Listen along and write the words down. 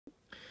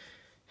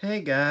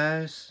Hey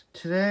guys,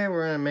 today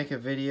we're going to make a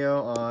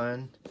video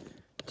on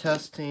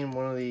testing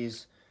one of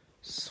these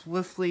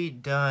swiftly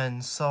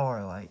done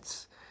solar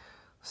lights.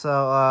 So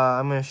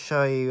I'm going to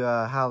show you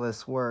how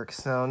this works.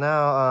 So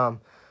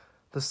now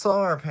the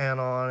solar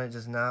panel on it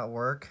does not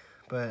work,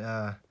 but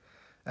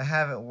I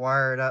have it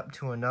wired up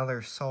to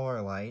another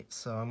solar light,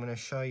 so I'm going to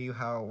show you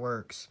how it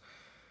works.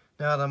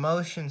 Now the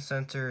motion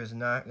sensor is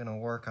not going to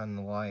work on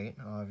the light,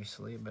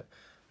 obviously, but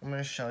I'm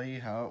going to show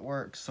you how it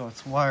works. So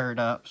it's wired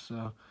up,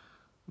 so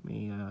let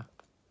me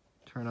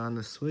turn on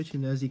the switch,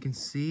 and as you can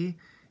see,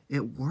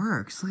 it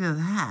works. Look at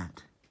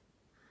that.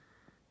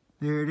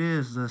 There it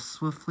is, the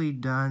swiftly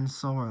done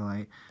solar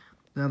light.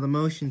 Now the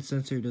motion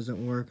sensor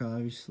doesn't work,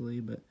 obviously,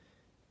 but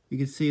you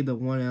can see the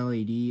one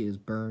LED is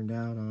burned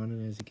out on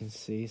it, as you can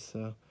see.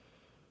 So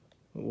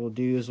what we'll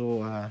do is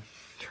we'll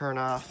turn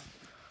off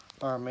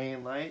our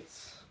main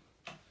lights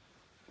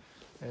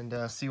and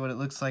see what it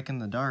looks like in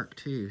the dark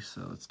too.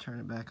 So let's turn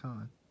it back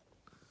on.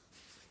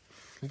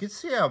 You can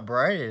see how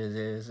bright it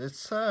is.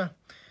 It's a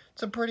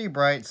pretty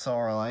bright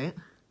solar light.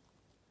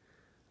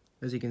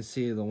 As you can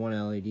see, the one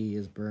LED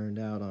is burned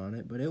out on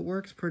it, but it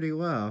works pretty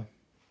well.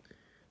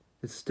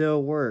 It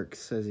still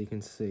works, as you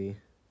can see.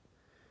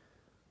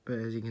 But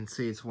as you can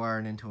see, it's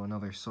wired into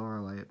another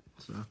solar light,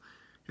 so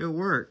it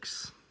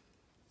works.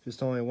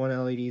 Just only one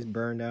LED is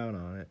burned out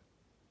on it.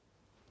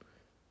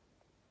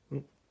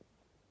 Oop.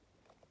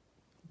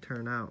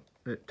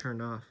 It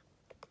turned off.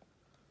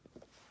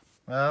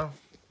 Well,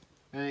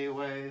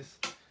 anyways,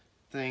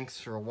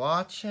 thanks for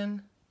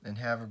watching, and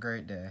have a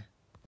great day.